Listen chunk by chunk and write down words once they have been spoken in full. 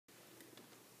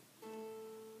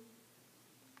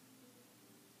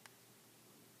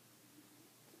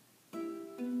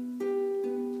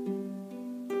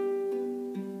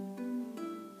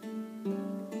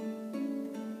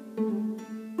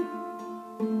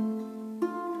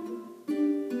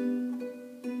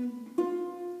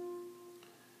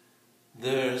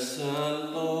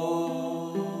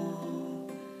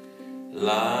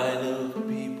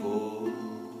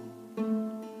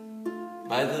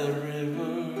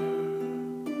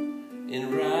in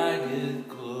ragged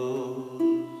clothes.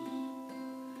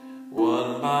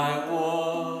 One by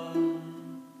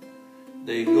one,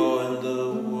 they go in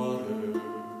the water.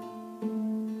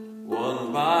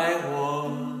 One by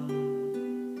one,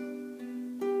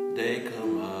 they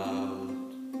come out.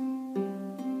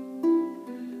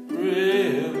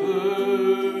 River,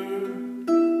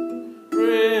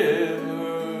 river,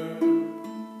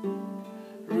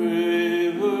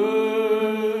 river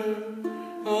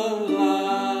of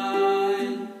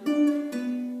light.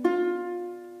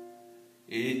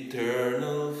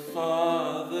 Eternal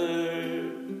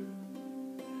Father,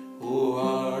 who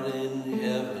art in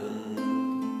heaven,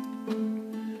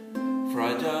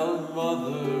 fragile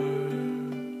mother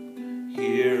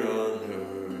here on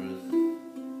earth,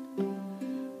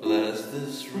 bless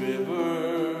this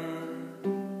river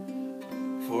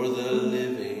for the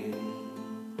living.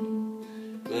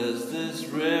 Bless this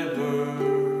river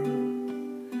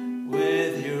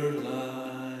with your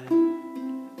light.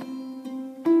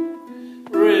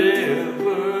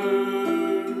 River,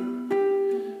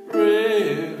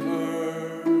 river,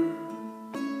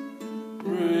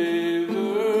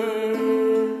 river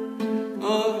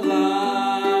of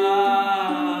life.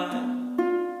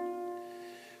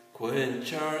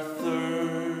 Quench our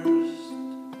thirst,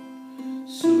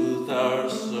 soothe our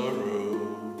sorrow,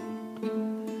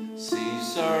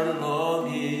 cease our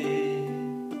longing,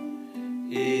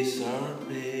 ease our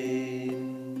pain.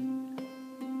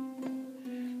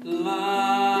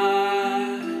 Light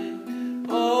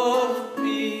of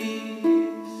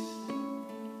peace,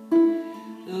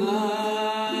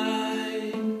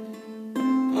 light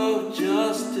of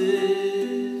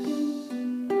justice,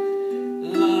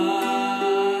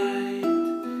 light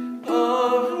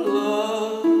of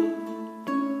love,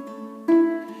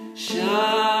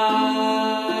 shine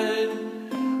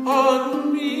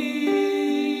on me.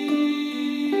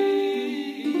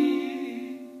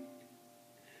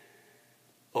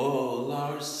 All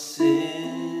our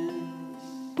sins,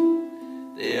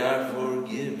 they are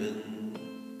forgiven.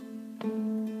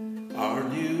 Our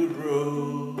new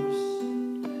rose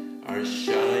are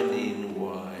shining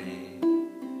white.